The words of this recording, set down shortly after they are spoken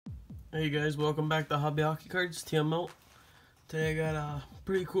Hey guys, welcome back to Hobby Hockey Cards, TML. Today I got a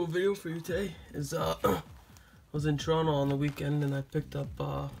pretty cool video for you today. I was in Toronto on the weekend and I picked up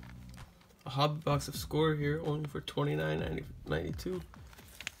a hobby box of Score here, only for $29.92.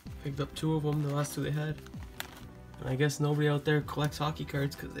 Picked up two of them, the last two they had. And I guess nobody out there collects hockey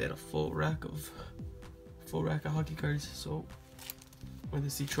cards because they had a full rack of hockey cards. So went to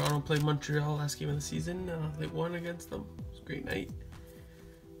see Toronto play Montreal last game of the season. They won against them. It was a great night.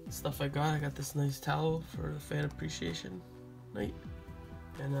 Stuff I got this nice towel for the fan appreciation night,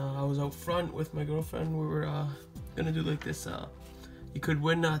 and I was out front with my girlfriend. We were gonna do like this, you could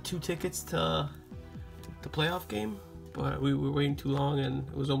win 2 tickets to the playoff game, but we were waiting too long and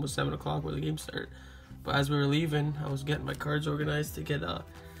it was almost 7 o'clock where the game started. But as we were leaving, I was getting my cards organized to get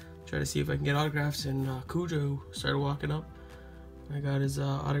try to see if I can get autographs, and Cujo started walking up. I got his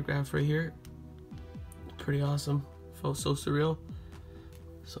autograph right here. Pretty awesome. Felt so surreal.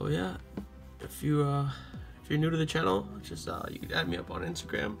 So yeah, if you're new to the channel, just you can add me up on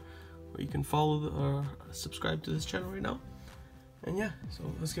Instagram, or you can follow or subscribe to this channel right now. And yeah, so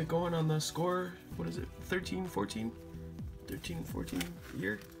let's get going on the Score. What is it? 13-14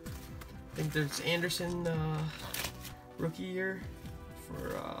 year. I think there's Anderson rookie year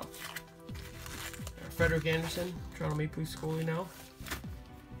for Frederick Anderson, Toronto Maple Leafs goalie now.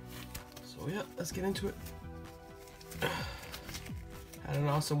 So yeah, let's get into it. Had an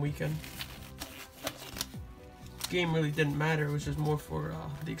awesome weekend. Game really didn't matter. It was just more for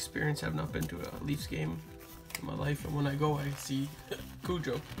the experience, having not been to a Leafs game in my life, and when I go, I see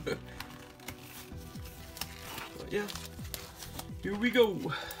Cujo. But yeah, here we go.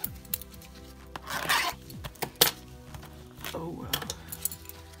 Oh wow.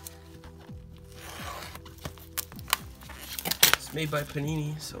 It's made by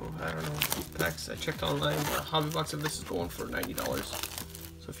Panini, so I don't know. Packs. I checked online. A hobby box of this is going for $90.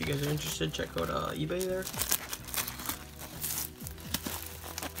 So if you guys are interested, check out eBay there.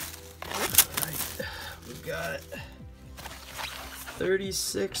 Alright, we've got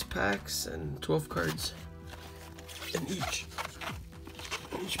 36 packs and 12 cards in each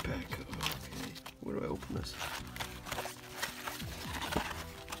pack. Okay, where do I open this?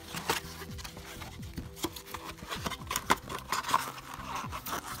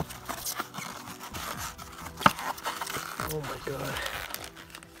 Oh my god.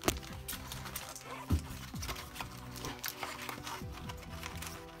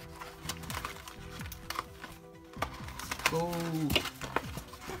 Go.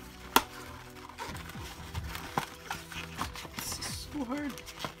 This is so hard.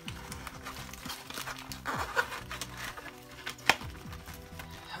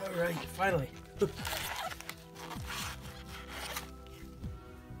 Alright, finally.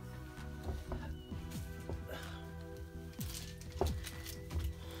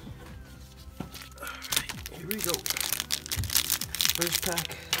 Here we go. First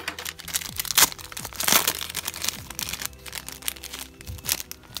pack.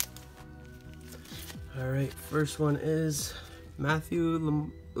 Alright, first one is Matthew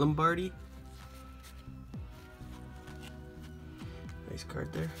Lombardi. Nice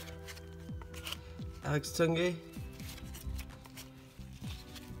card there. Alex Tunge.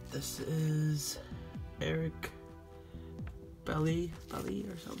 This is Eric Belly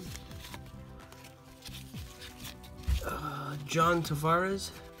or something. John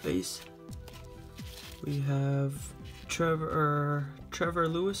Tavares, base. We have Trevor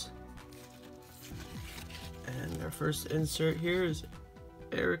Lewis. And our first insert here is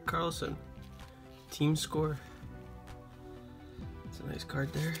Erik Karlsson, team score. It's a nice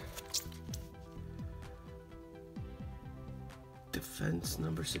card there. Defense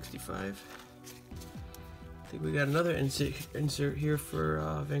number 65. I think we got another insert here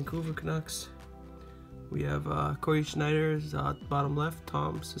for Vancouver Canucks. We have Corey Schneider's bottom left,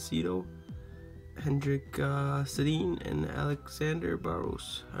 Tom Cicito, Hendrik Sedin, and Alexander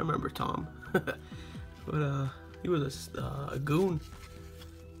Barros. I remember Tom. But he was a goon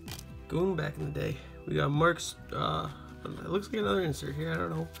back in the day. We got Mark's, it looks like another insert here, I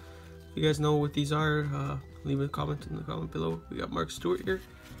don't know. If you guys know what these are, leave a comment in the comment below. We got Mark Stewart here.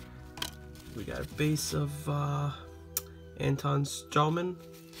 We got a base of Anton Stallman.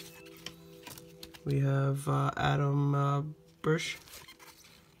 We have Adam Bursch,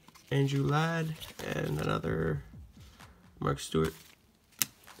 Andrew Ladd, and another Mark Stewart.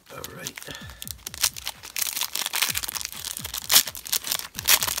 Alright.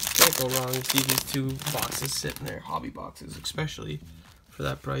 Can't go wrong. You see these two boxes sitting there, hobby boxes, especially for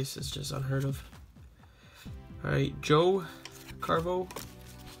that price. It's just unheard of. Alright, Joe Carvo.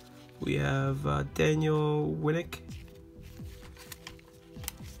 We have Daniel Winnick.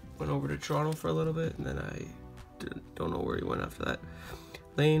 went over to Toronto for a little bit, and then I don't know where he went after that.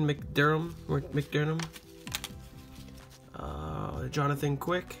 Lane McDermott, Jonathan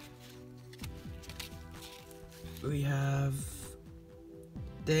Quick. We have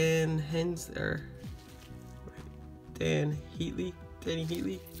Danny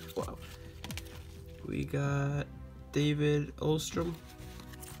Heatley. Wow. We got David Olstrom.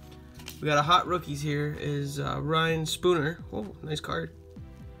 We got a hot rookies here is Ryan Spooner. Oh, nice card.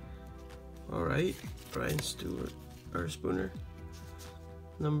 All right, Brian Spooner.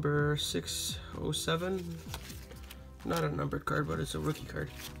 Number 607. Not a numbered card, but it's a rookie card.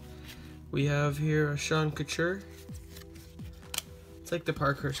 We have here a Sean Couture. It's like the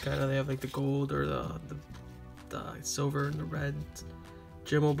Parkhurst kind of. They have like the gold or the silver and the red.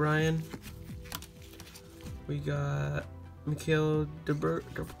 Jim O'Brien. We got Mikhail DeBert.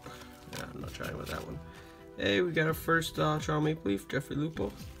 Yeah, I'm not trying with that one. Hey, we got our first Toronto Maple Leaf, Jeffrey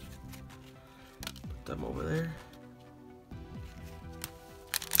Lupo. Put them over there.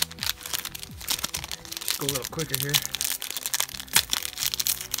 Just go a little quicker here.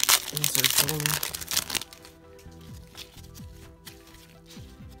 Insert Tony.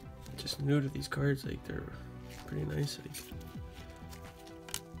 Just new to these cards, like they're pretty nice. Like,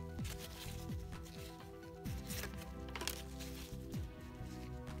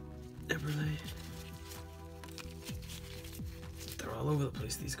 Everlay. They're all over the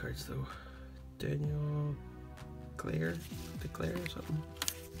place, these cards though. Daniel DeClaire or something.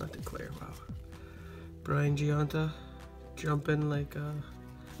 Not DeClaire, wow. Brian Giunta jumping like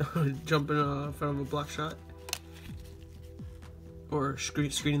jumping in front of a block shot. Or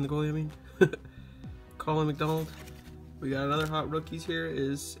screening the goalie, I mean. Colin McDonald. We got another hot rookies here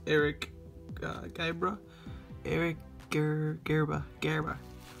is Eric Gerba. Eric Gerba.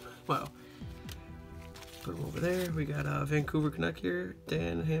 Wow. Put him over there. We got Vancouver Canuck here.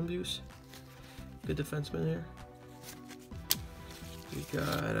 Dan Hambuse. Good defenseman here. We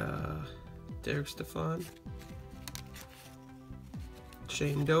got Derek Stefan.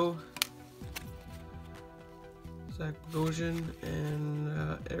 Shane Doe. Zach Bogosian and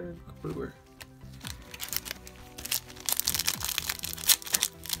Eric Brewer.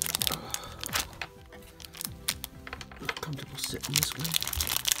 Not comfortable sitting this way.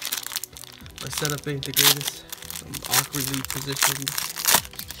 My setup ain't the greatest. I'm awkwardly positioned,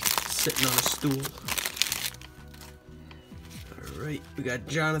 sitting on a stool. Alright, we got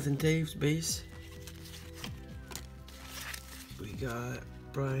Jonathan Taves, base. We got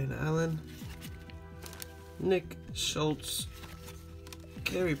Brian Allen, Nick Schultz,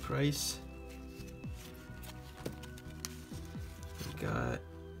 Carey Price. We got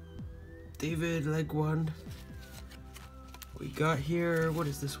David Legwand. We got here, what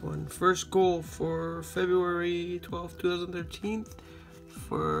is this one? First goal for February 12th, 2013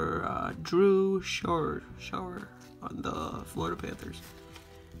 for Drew Shower on the Florida Panthers.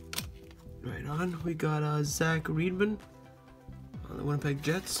 Right on. We got Zach Riedman on the Winnipeg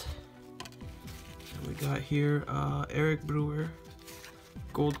Jets. And we got here Eric Brewer.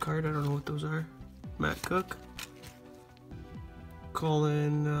 Gold card, I don't know what those are. Matt Cook.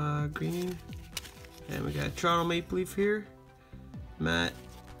 Colin Green. And we got Toronto Maple Leaf here. Matt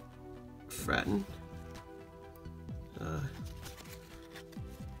Fratton.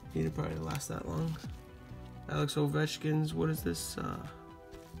 He didn't probably last that long. Alex Ovechkin's, what is this?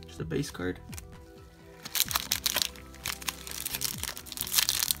 Just a base card.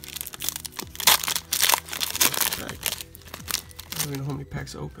 I don't even know how many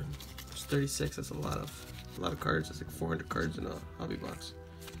packs open. There's 36. That's a lot of cards. That's like 400 cards in a hobby box.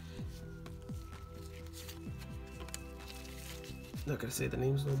 Not gonna say the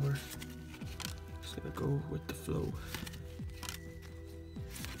names no more. Just gonna go with the flow.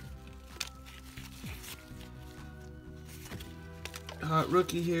 Hot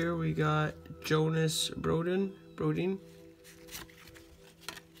rookie here, we got Jonas Brodin.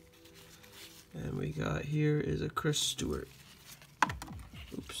 And we got here is a Chris Stewart.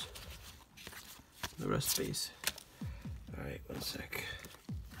 Oops. The rest base. Alright, one sec.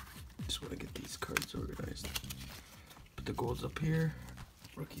 Just want to get these cards organized. Put the golds up here.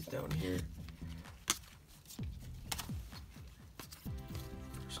 Rookies down here.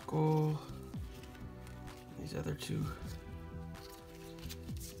 First goal. These other two.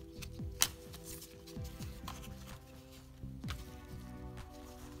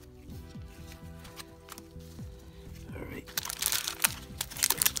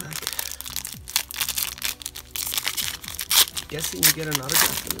 Guessing you get an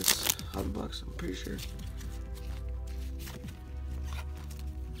autograph in this hobby box, I'm pretty sure.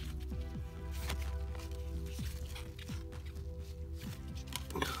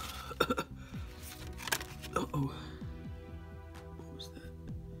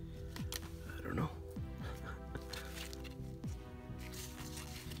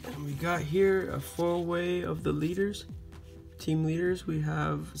 got here a four-way of the leaders, team leaders. We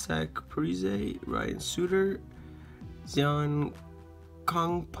have Zach Parise, Ryan Suter, Xian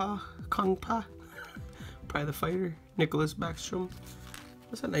Kongpa, probably the fighter, Nicholas Backstrom.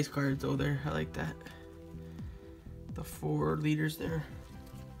 That's a nice card though there, I like that. The four leaders there.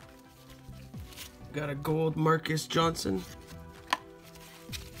 Got a gold Marcus Johnson.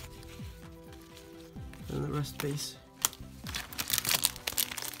 And the rest base.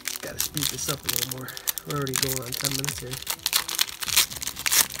 Gotta speed this up a little more. We're already going on 10 minutes here.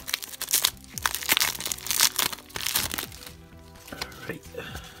 Alright.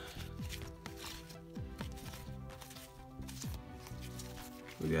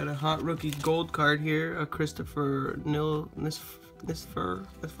 We got a hot rookie gold card here, a Christopher Nisfar.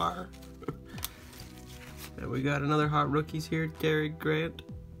 And we got another hot rookies here, Derek Grant.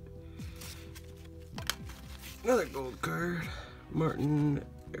 Another gold card, Martin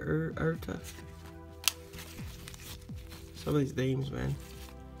Erta. Some of these names, man.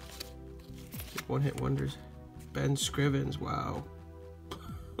 One-hit wonders. Ben Scrivens, wow.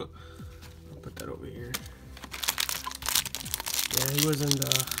 I'll put that over here. Yeah, he wasn't,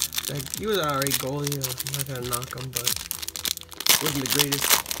 he was an alright goalie. I'm not gonna knock him, but wasn't the greatest.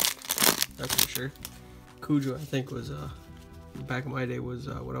 That's for sure. Cujo, I think, was back in my day, was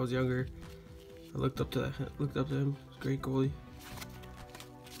when I was younger. I looked up to him. He's a great goalie.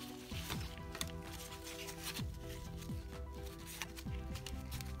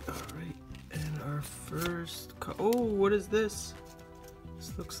 All right, and our first. Oh, what is this?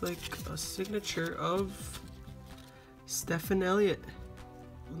 This looks like a signature of Stephen Elliott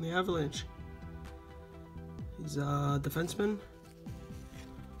on the Avalanche. He's a defenseman.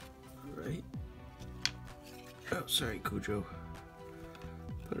 All right. Oh, sorry, Cujo.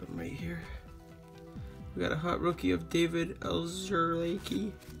 Put him right here. We got a hot rookie of David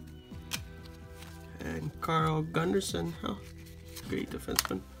Elzerlake and Carl Gunderson. Oh, great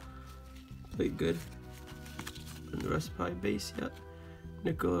defenseman. Played good. And the rest of probably base, yeah.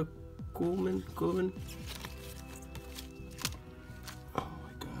 Nicola Kuhlman. Oh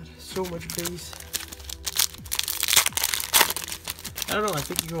my god, so much base. I don't know, I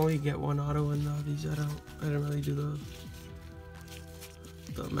think you can only get one auto in these. I didn't really do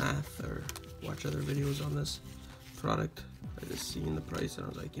the math or watch other videos on this product. I just seen the price and I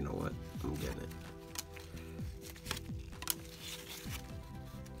was like, you know what, I'm getting it.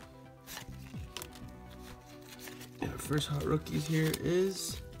 And our first hot rookies here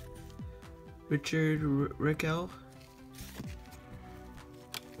is Richard Rickel.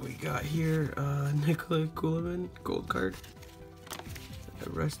 We got here Nicola Kuhlman, gold card. The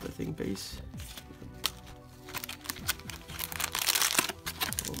rest, I think, base.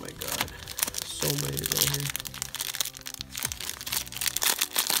 Oh my god, so many to go here.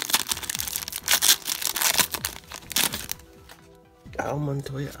 Al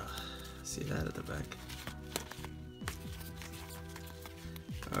Montoya, see that at the back.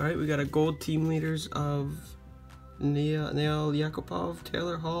 Alright, we got a gold team leaders of Neil Yakupov,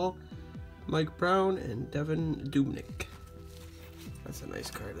 Taylor Hall, Mike Brown, and Devin Dubnyk. That's a nice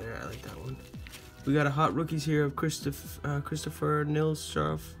card there. I like that one. We got a hot rookies here of Christopher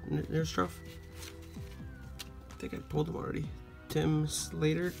Nilstroff. I think I pulled him already. Tim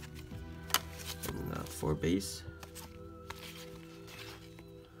Slater. And 4 base.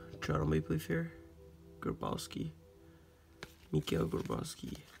 Toronto Maple Leaf here. Grabowski. Mikhail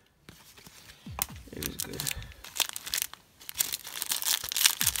Grabowski. It was good.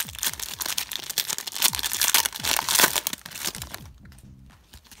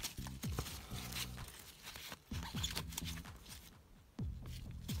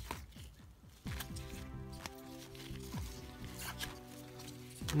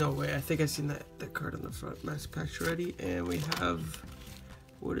 No way, I think I seen that card on the front. Mass patch ready, and we have,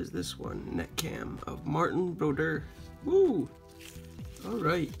 what is this one? Net cam of Martin Brodeur. Woo!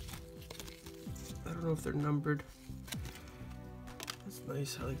 Alright. I don't know if they're numbered. That's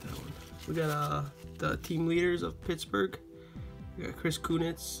nice, I like that one. We got the team leaders of Pittsburgh. We got Chris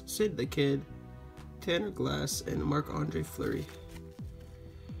Kunitz, Sid the Kid, Tanner Glass, and Marc-Andre Fleury.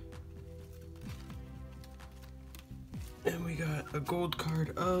 And we got a gold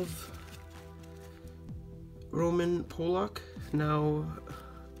card of Roman Polak, now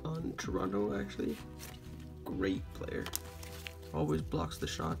on Toronto actually. Great player. Always blocks the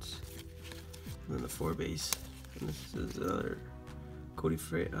shots. And then the 4 base. And this is another Cody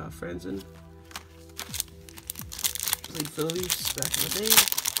Franzen. Played for the Leafs back in the day.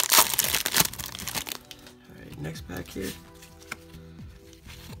 Alright, next pack here.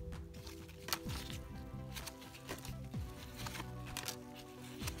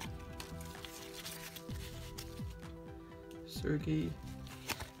 rookie.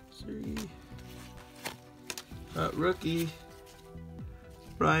 Sergey. Hot rookie.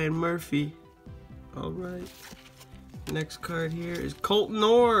 Ryan Murphy. Alright. Next card here is Colton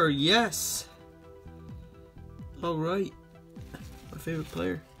Orr. Yes! Alright. My favorite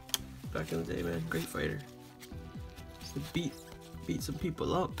player. Back in the day, man. Great fighter. Used to beat some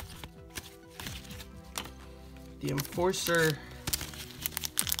people up. The Enforcer.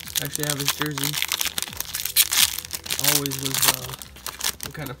 Actually, I have his jersey. Always was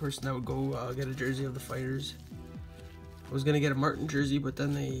the kind of person that would go get a jersey of the fighters. I was gonna get a Martin jersey, but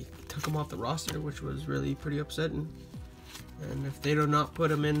then they took him off the roster, which was really pretty upsetting. And if they do not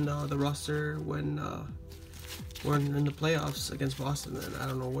put him in the roster when we're in the playoffs against Boston, then I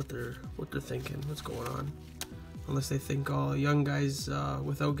don't know what they're thinking, what's going on. Unless they think all young guys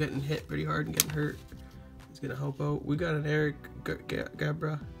without getting hit pretty hard and getting hurt is gonna help out. We got an Eric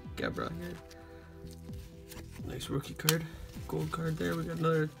Gabra here. Nice rookie card, gold card there. We got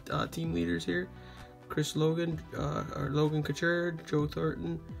another team leaders here. Chris Logan, or Logan Couture, Joe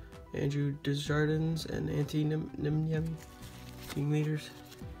Thornton, Andrew Desjardins, and Antti Nimniemi. Team leaders.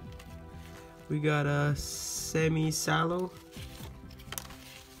 We got Semi Salo,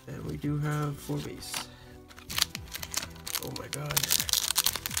 and we do have 4 base. Oh my god,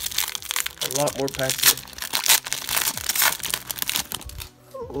 a lot more packs here.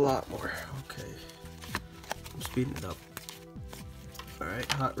 A lot more. Okay, I'm speeding it up. All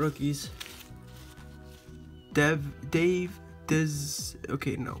right, hot rookies. Dave does.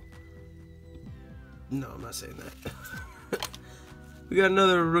 Okay, no, I'm not saying that. We got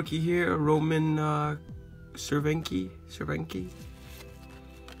another rookie here, Roman Cervenki,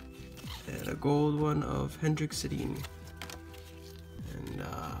 and a gold one of Hendrik Sedin. And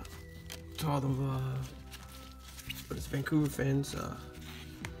to all the Vancouver fans,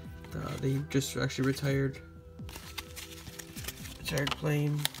 they just actually retired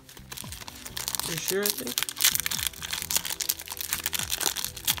playing this year, I think.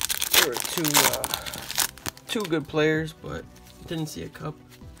 There were two good players, but didn't see a cup.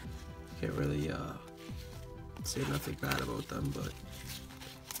 Can't really say nothing bad about them, but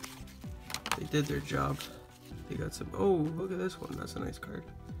they did their job. They got some. Oh, look at this one. That's a nice card.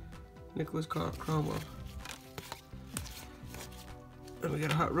 Nicholas Cromwell. And we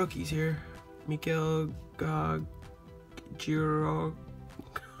got hot rookies here. Mikael Giro.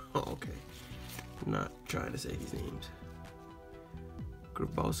 Oh, okay. I'm not trying to say these names.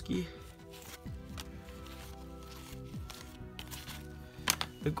 Grabowski.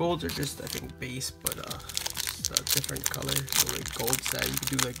 The golds are just, I think, base, but just a different color. So like gold set, you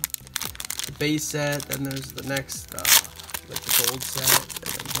can do like the base set, then there's the next like the gold set,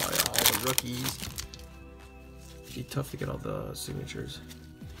 and then probably all the rookies. It'd be tough to get all the signatures.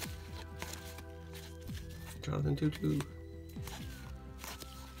 Jonathan Tutu.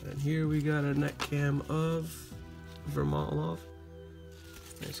 And here we got a net cam of Vermalov.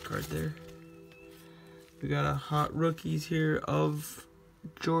 Nice card there. We got a hot rookies here of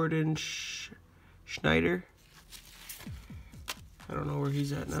Jordan Schneider. I don't know where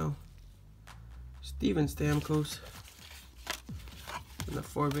he's at now. Steven Stamkos. And the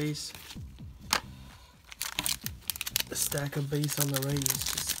 4 base. The stack of base on the right is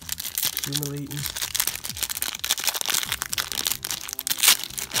just accumulating.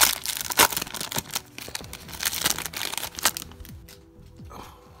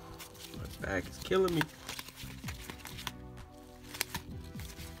 Oh, my back is killing me.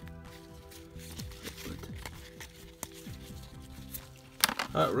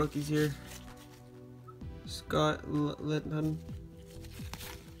 Hot rookies here. Scott Litton.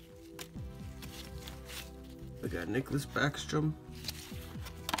 We got Nicholas Backstrom.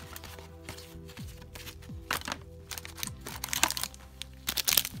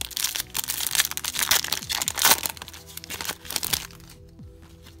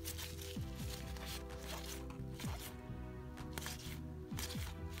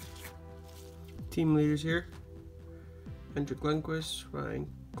 Team leaders here. Hendrik Lundqvist, Ryan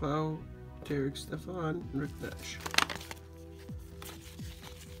Clow, Tarek Stefan, and Rick Nash.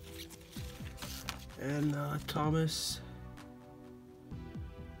 And Thomas.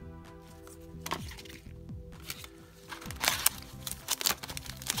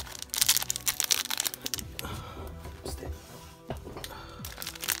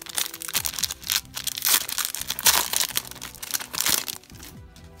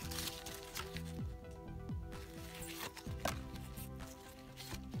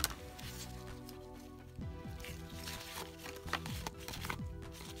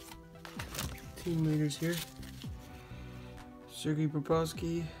 Team leaders here. Sergei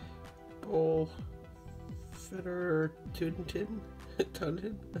Bobrovsky, Paul Federer Tunton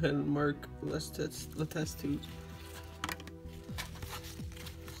and Mark Letestu.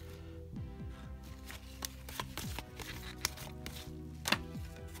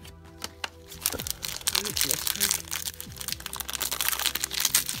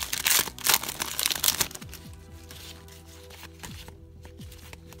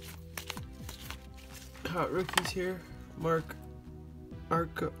 Hot rookies here. Mark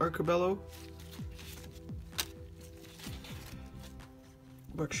Arcabello,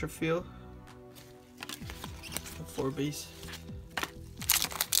 Berkshire Field, 4 base.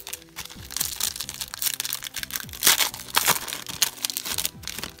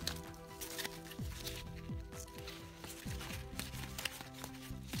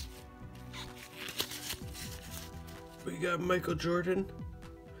 We got Michael Jordan.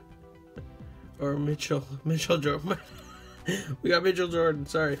 Or Mitchell Jordan. We got Mitchell Jordan,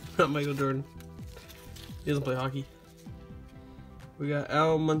 sorry, not Michael Jordan. He doesn't play hockey. We got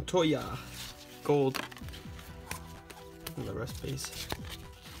Al Montoya, gold. And the rest base.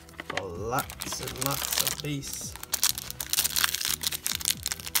 Oh, lots and lots of base.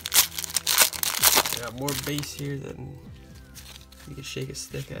 We got more base here than you can shake a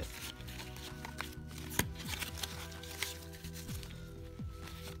stick at.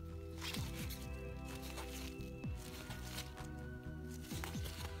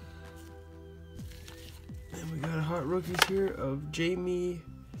 And we got hot rookies here of Jamie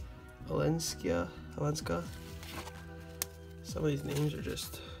Alenska. Some of these names are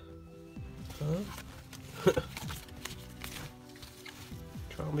just, huh?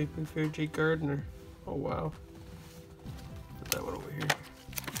 Toronto Maple Leaf here, Jake Gardner. Oh wow. Put that one over here.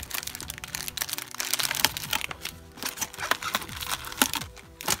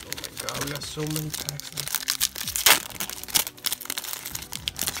 Oh my god, we got so many packs now.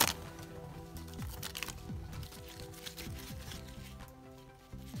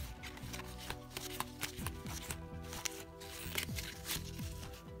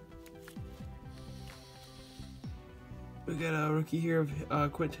 We got a rookie here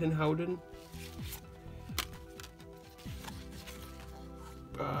of Quentin Howden.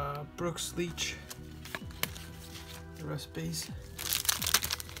 Brooks Leach. The rest base.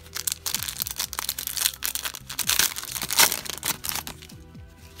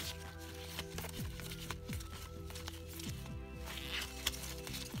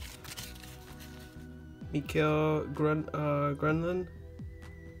 Mikael Grenlund.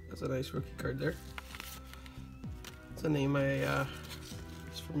 That's a nice rookie card there. It's a name I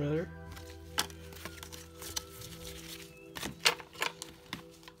is familiar.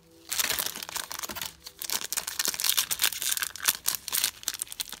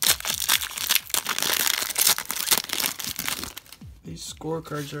 These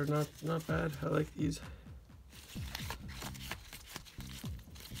scorecards are not bad. I like these.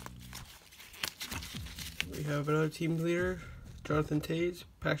 We have another team leader, Jonathan Taves,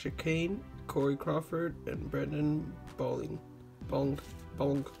 Patrick Kane, Corey Crawford, and Brendan Bong.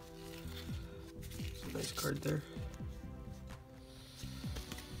 It's a nice card there.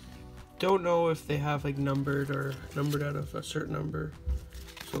 Don't know if they have like numbered out of a certain number.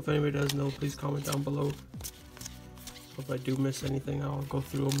 So if anybody does know, please comment down below. So if I do miss anything, I'll go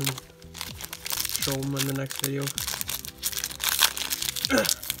through them and show them in the next video.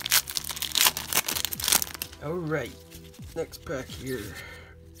 Alright, next pack here.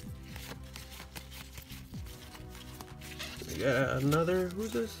 We got another,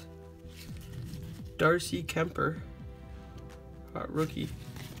 who's this? Darcy Kemper. Hot rookie.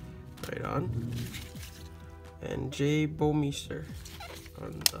 Right on. And Jay Bomeister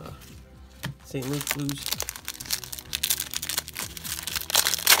on the St. Louis Blues.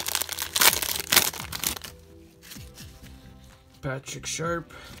 Patrick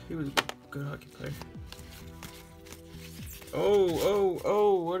Sharp. He was a good hockey player.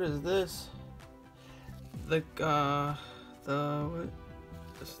 Oh, what is this? The what?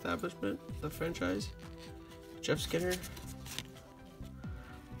 Establishment? The franchise? Jeff Skinner.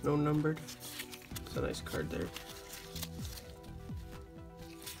 No numbered. It's a nice card there.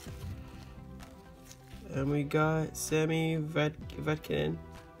 And we got Sammy Vetkinen.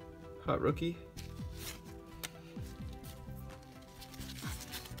 Hot rookie.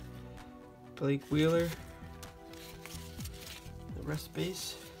 Blake Wheeler. The rest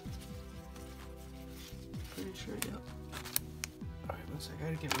base. Pretty sure, yeah. Alright, one sec. I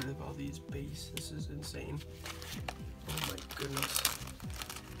gotta get rid of all these base. This is insane. Oh my goodness.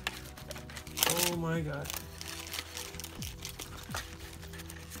 Oh my god.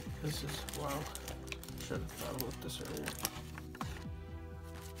 This is, wow. Should have thought about this earlier.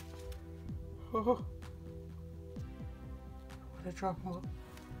 Oh. Did I drop them up?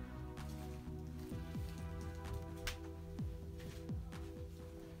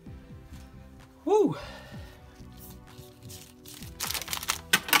 Woo!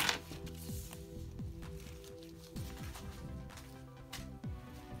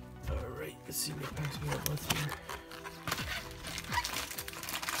 Alright, let's see what packs we have left here.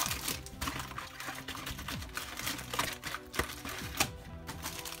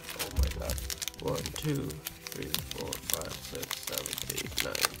 Oh my god. 1, 2, 3, 4, 5, 6, 7, 8,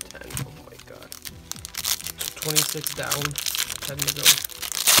 9, 10. Oh my god. 26 down. 10 to go.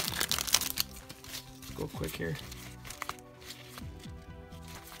 Go quick here.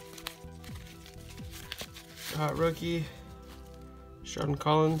 Hot rookie, Sean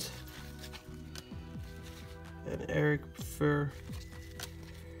Collins, and Eric Fur.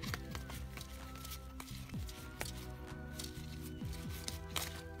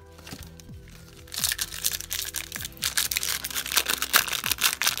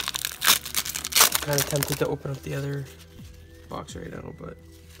 Kind of tempted to open up the other box right now, but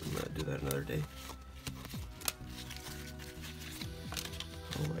I'm gonna do that another day.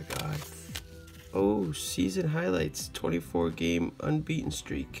 Oh my god. Oh, season highlights. 24 game unbeaten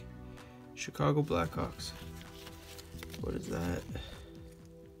streak. Chicago Blackhawks. What is that?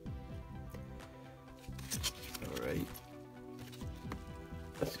 Alright.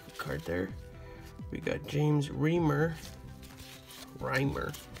 That's a good card there. We got James Reimer.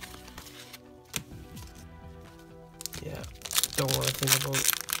 Yeah, don't want to think about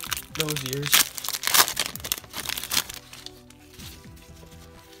those years.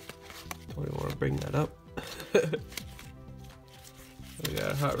 Don't even want to bring that up. We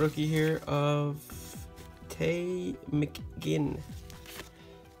got a hot rookie here of Tay McGinn.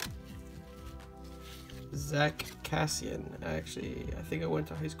 Zach Cassian. Actually, I think I went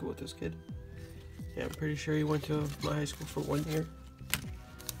to high school with this kid. Yeah, I'm pretty sure he went to my high school for 1 year.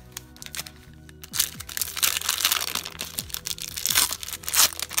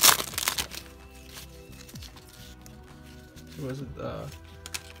 It wasn't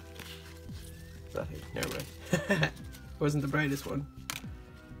never mind. Wasn't the brightest one.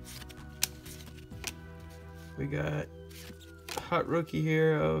 We got hot rookie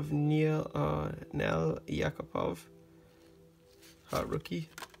here of Nel Yakupov. Hot rookie.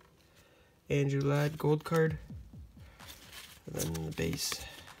 Andrew Ladd gold card. And then the base.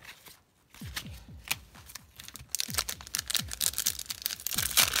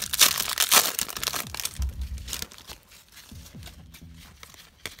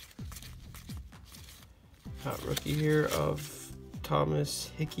 Hot rookie here of Thomas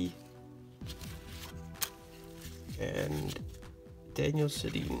Hickey and Daniel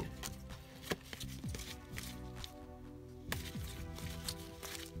Sedin.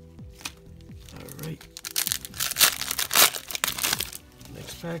 Alright.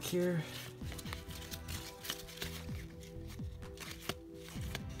 Next pack here.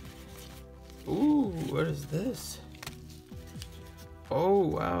 Ooh, what is this? Oh,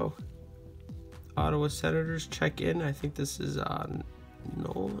 wow. Ottawa Senators check in. I think this is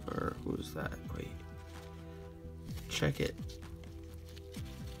Noel, or who's that? Wait. Check it.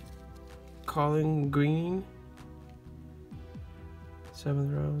 Colin Green.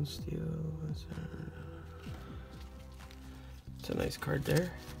 7th round steal. It's a nice card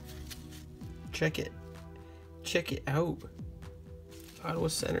there. Check it. Check it out. Ottawa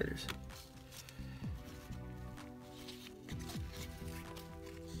Senators.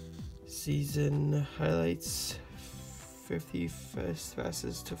 Season highlights, 50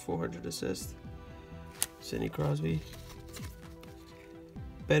 fastest to 400 assists. Sidney Crosby.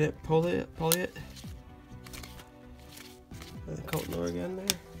 Bennett Pollitt. And Colton Oregon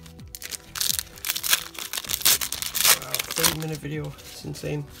there. Wow, 30-minute video. It's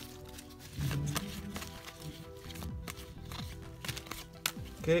insane.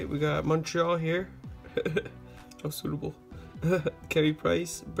 Okay, we got Montreal here. How suitable. Carey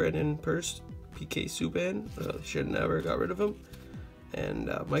Price, Brendan Purse, PK Subban, should never got rid of him, and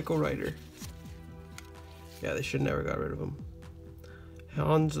Michael Ryder. Yeah, they should never got rid of him.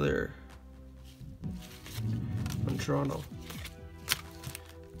 Hansler from Toronto.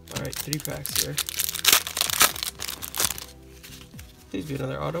 Alright, 3 packs here. Please be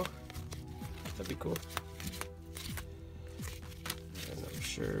another auto. That'd be cool. And I'm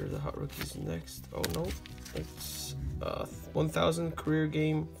sure the hot rookie's next. Oh no, it's 1000 career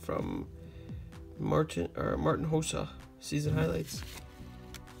game from Martin Hossa. Season highlights.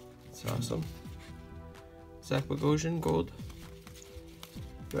 It's awesome. Zach Bogosian gold.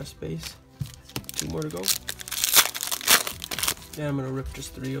 Rest base. 2 more to go. Yeah, I'm gonna rip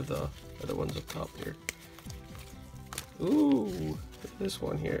just 3 of the other ones up top here. Ooh, this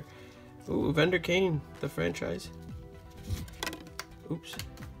one here. Ooh, Vander Kane, the franchise. Oops.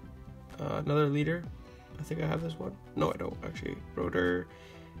 Another leader. I think I have this one. No, I don't actually. Roder,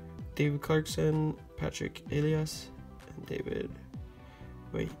 David Clarkson, Patrick Elias, and David.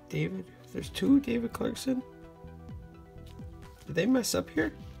 Wait, David? There's two David Clarkson? Did they mess up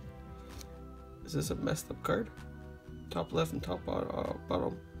here? Is this a messed up card? Top left and top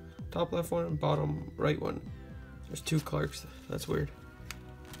bottom. Top left one and bottom right one. There's two Clarks. That's weird.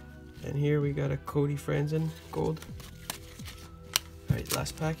 And here we got a Cody Franzen gold. Alright,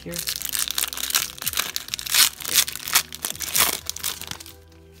 last pack here.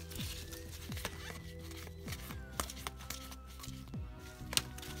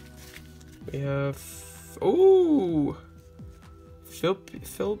 We have, ooh, Philpia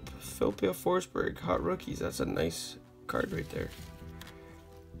Forsberg, hot rookies. That's a nice card right there.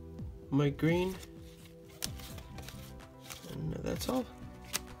 Mike Green, and that's all.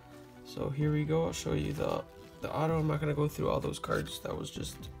 So here we go. I'll show you the auto. I'm not gonna go through all those cards. That was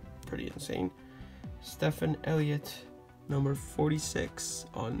just pretty insane. Stephen Elliott, number 46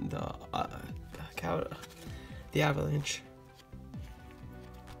 on the Avalanche.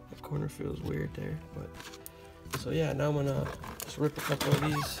 Corner feels weird there, but so yeah, now I'm gonna just rip a couple of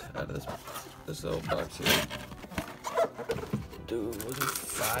these out of this little box here. We'll do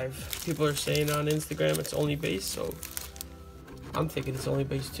 5. People are saying on Instagram it's only base, so I'm thinking it's only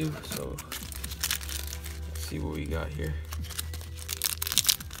base too. So let's see what we got here.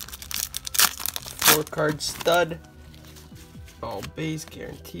 4-card stud, all base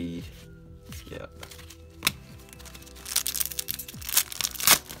guaranteed. Yeah.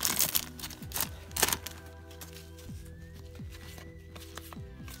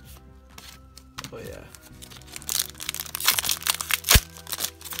 Oh yeah.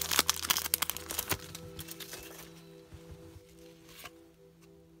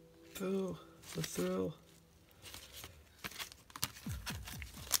 Feel the thrill.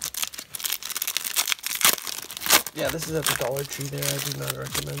 Yeah, this is at the Dollar Tree there. I do not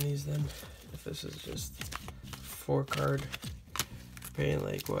recommend these then. If this is just 4-card, paying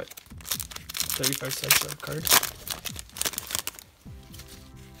like what, 35 cents a card.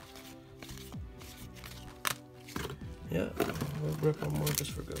 Yeah, we'll rip one more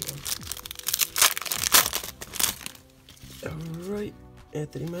just for good one. Alright,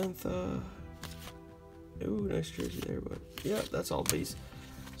 Anthony Mantha. Ooh, nice jersey there, but yeah, that's all base.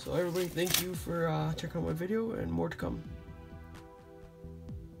 So everybody, thank you for checking out my video, and more to come.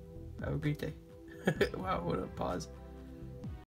 Have a great day. Wow, what a pause.